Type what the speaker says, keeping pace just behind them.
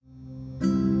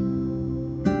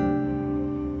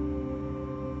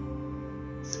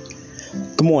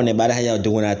Good morning, everybody. How y'all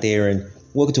doing out there? And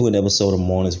welcome to an episode of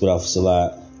Mornings with Officer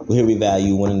Lot. We're here we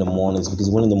value winning the mornings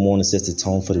because winning the morning sets the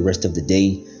tone for the rest of the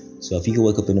day. So if you can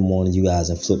wake up in the morning, you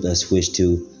guys, and flip that switch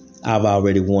to I've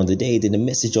already won the day, then the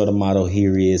message or the motto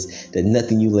here is that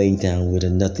nothing you lay down with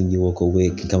and nothing you woke up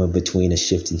with can come in between a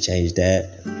shift and change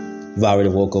that. You've already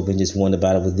woke up and just won the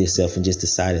battle with yourself and just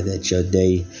decided that your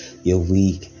day, your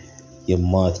week, your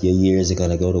month, your years are going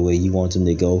to go the way you want them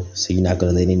to go. So you're not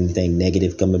going to let anything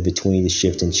negative come in between the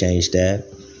shift and change that.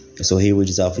 And so here we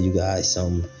just offer you guys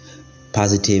some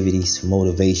positivity, some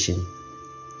motivation,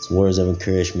 some words of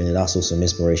encouragement, and also some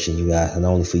inspiration, you guys, not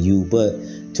only for you, but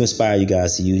to inspire you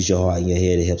guys to use your heart and your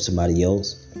head to help somebody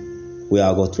else. We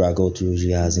all go through our go-throughs,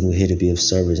 you guys, and we're here to be of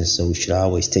service. And so we should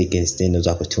always take and extend those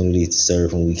opportunities to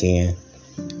serve when we can.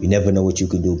 You never know what you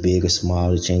can do, big or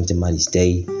small, to change somebody's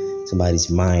day, somebody's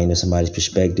mind, or somebody's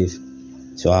perspective.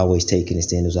 So always take and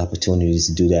extend those opportunities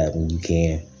to do that when you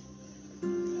can.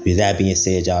 With that being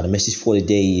said, y'all, the message for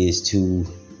today is to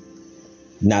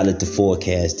not let the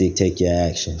forecast dictate your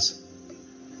actions.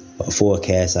 By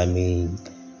forecast, I mean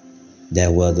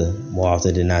that weather. More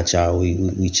often than not, y'all,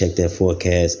 we check that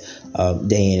forecast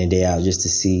day in and day out just to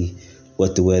see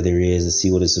what the weather is and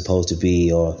see what it's supposed to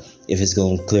be, or if it's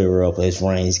going to clear up, or if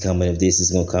rain's coming, if this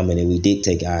is going to come in, and we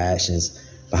dictate our actions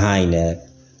behind that.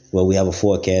 Well, we have a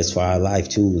forecast for our life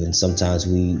too, and sometimes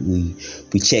we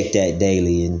check that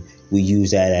daily, and we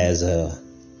use that as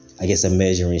a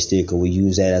measuring stick, or we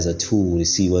use that as a tool to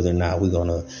see whether or not we're going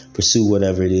to pursue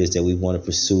whatever it is that we want to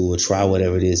pursue, or try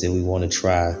whatever it is that we want to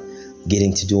try,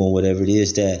 getting to doing whatever it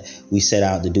is that we set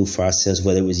out to do for ourselves,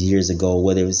 whether it was years ago,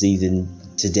 whether it was even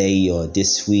today or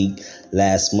this week,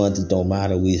 last month, it don't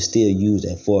matter. We still use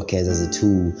that forecast as a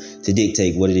tool to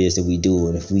dictate what it is that we do.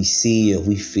 And if we see, if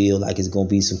we feel like it's going to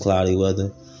be some cloudy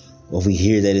weather, or if we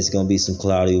hear that it's going to be some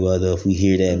cloudy weather, if we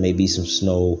hear that it may be some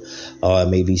snow, or it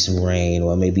may be some rain,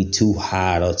 or it may be too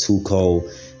hot or too cold,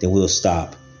 then we'll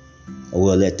stop. Or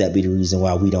we'll let that be the reason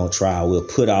why we don't try. We'll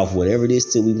put off whatever it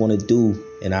is that we want to do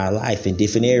in our life in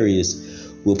different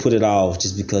areas. We'll put it off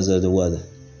just because of the weather,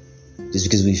 just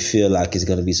because we feel like it's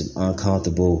going to be some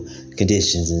uncomfortable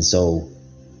conditions. And so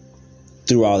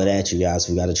through all of that, you guys,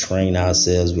 we got to train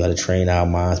ourselves. We got to train our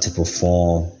minds to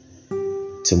perform,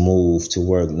 to move, to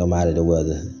work, no matter the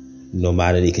weather, no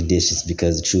matter the conditions,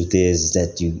 because the truth is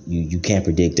that you can't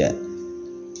predict that.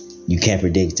 You can't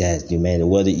predict that, man. The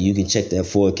weather, you can check that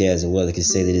forecast. The weather can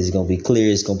say that it's going to be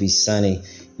clear, it's going to be sunny.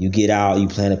 You get out, you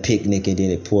plan a picnic, and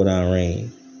then it pour down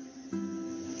rain.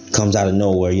 Comes out of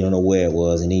nowhere, you don't know where it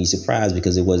was, and then you're surprised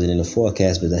because it wasn't in the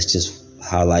forecast. But that's just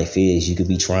how life is. You could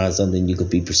be trying something, you could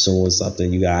be pursuing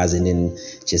something, you guys, and then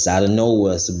just out of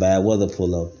nowhere, it's a bad weather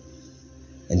pull up.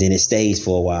 And then it stays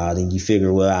for a while. Then you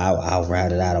figure, well, I'll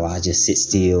ride it out, or I'll just sit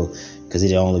still because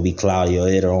it'll only be cloudy, or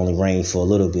it'll only rain for a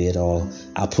little bit, or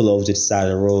I'll pull over to the side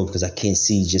of the road because I can't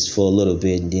see just for a little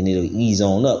bit, and then it'll ease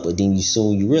on up. But then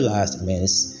you realize that, man,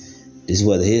 this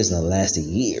weather here is not lasting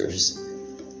years.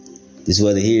 This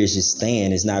weather here is just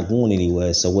staying. It's not going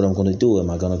anywhere. So what I'm going to do, am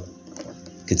I going to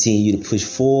continue to push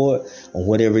forward on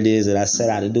whatever it is that I set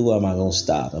out to do, or am I going to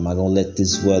stop? Am I going to let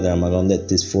this weather, am I going to let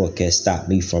this forecast stop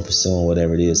me from pursuing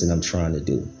whatever it is that I'm trying to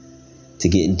do, to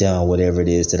getting done whatever it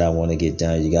is that I want to get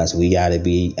done? You guys, we got to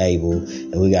be able,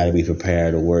 and we got to be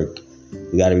prepared to work.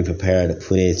 We got to be prepared to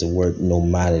put into work no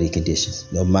matter the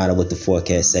conditions, no matter what the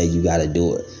forecast say. You got to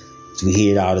do it. So we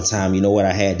hear it all the time. You know what?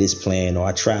 I had this plan, or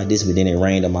I tried this, but then it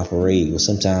rained on my parade. Well,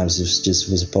 sometimes it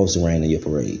was supposed to rain on your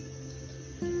parade.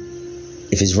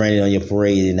 If it's raining on your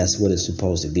parade, then that's what it's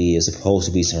supposed to be. It's supposed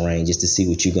to be some rain just to see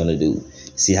what you're going to do,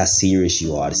 see how serious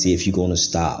you are, to see if you're going to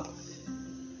stop.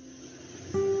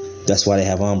 That's why they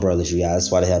have umbrellas, you guys.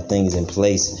 That's why they have things in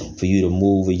place for you to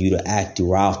move, or you to act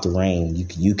throughout the rain.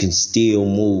 You can still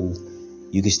move.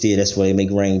 You can still, that's why they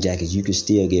make rain jackets. You can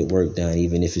still get work done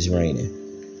even if it's raining.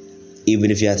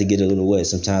 Even if you have to get a little wet.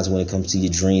 Sometimes when it comes to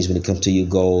your dreams, when it comes to your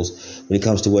goals, when it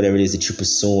comes to whatever it is that you're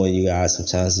pursuing, you guys,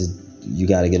 sometimes you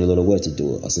got to get a little wet to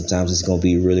do it. Or sometimes it's going to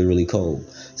be really, really cold.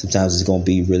 Sometimes it's going to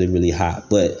be really, really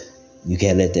hot. But you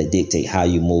can't let that dictate how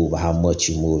you move or how much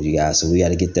you move, you guys. So we got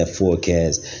to get that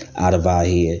forecast out of our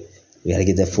head. We got to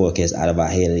get that forecast out of our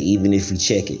head. And even if we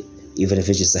check it, even if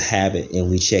it's just a habit and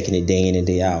we checking it day in and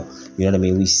day out, you know what I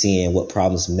mean? We seeing what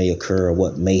problems may occur or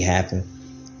what may happen,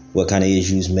 what kind of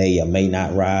issues may or may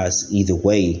not rise. Either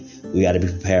way, we got to be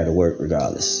prepared to work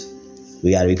regardless. We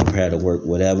got to be prepared to work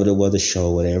whatever the weather show,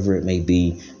 whatever it may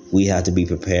be. We have to be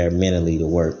prepared mentally to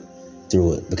work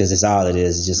through it, because it's all it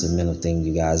is. It's just a mental thing,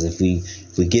 you guys. If we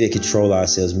get to control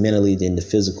ourselves mentally, then the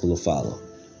physical will follow.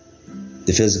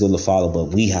 The physical will follow,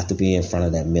 but we have to be in front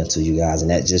of that mental, you guys.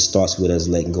 And that just starts with us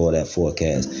letting go of that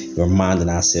forecast. Reminding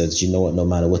ourselves, you know what, no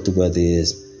matter what the weather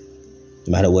is,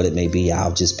 no matter what it may be,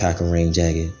 I'll just pack a rain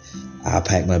jacket. I'll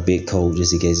pack my big coat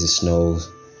just in case it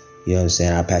snows. You know what I'm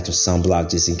saying? I'll pack some sunblock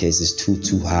just in case it's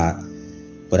too hot.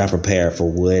 But I'm prepared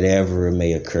for whatever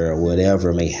may occur,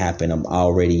 whatever may happen. I'm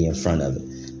already in front of it.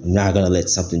 I'm not going to let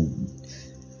something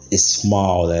as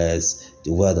small as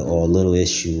the weather or a little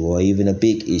issue or even a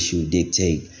big issue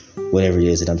dictate whatever it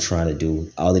is that I'm trying to do.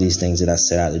 All of these things that I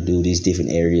set out to do, these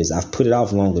different areas, I've put it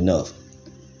off long enough.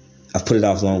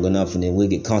 And then we'll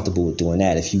get comfortable with doing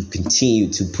that. If you continue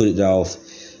to put it off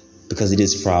because of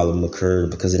this problem occurred,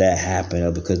 because of that happened,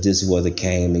 or because this weather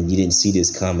came and you didn't see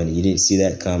this coming, and you didn't see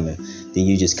that coming, then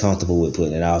you're just comfortable with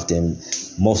putting it off. Then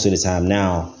most of the time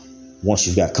now, once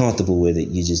you've got comfortable with it,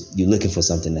 you're looking for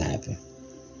something to happen.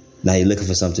 Now you're looking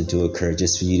for something to occur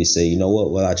just for you to say, you know what?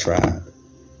 Well, I tried.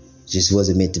 Just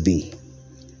wasn't meant to be.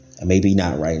 Or maybe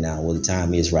not right now. Well, the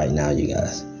time is right now, you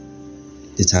guys.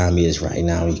 The time is right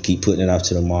now. You keep putting it off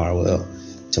to tomorrow. Well,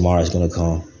 tomorrow's going to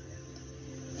come.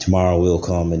 Tomorrow will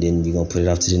come, and then you're going to put it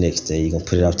off to the next day. You're going to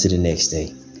put it off to the next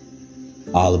day.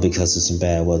 All because of some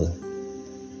bad weather.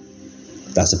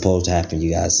 That's supposed to happen,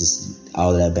 you guys.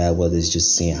 All of that bad weather is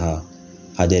just seeing how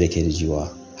dedicated you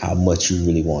are. How much you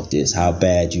really want this, how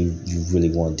bad you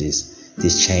really want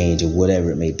this change or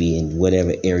whatever it may be in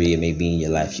whatever area it may be in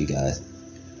your life, you guys.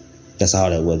 That's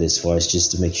all that weather is for. It's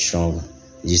just to make you stronger.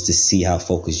 It's just to see how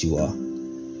focused you are,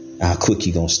 how quick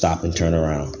you're going to stop and turn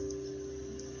around.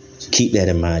 So keep that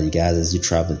in mind, you guys, as you're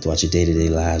traveling throughout your day-to-day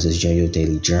lives, as you're on your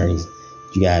daily journeys.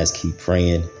 You guys keep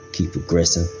praying, keep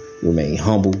progressing, remain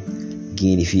humble.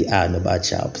 Again, if you're out and about,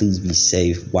 y'all, please be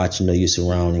safe. Watch and know your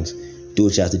surroundings. Do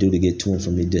what you have to do to get to and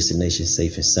from your destination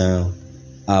safe and sound.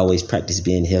 Always practice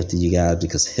being healthy, you guys,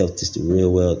 because health is the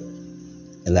real wealth.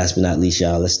 And last but not least,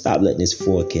 y'all, let's stop letting this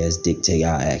forecast dictate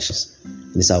our actions.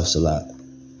 And it's also a lot.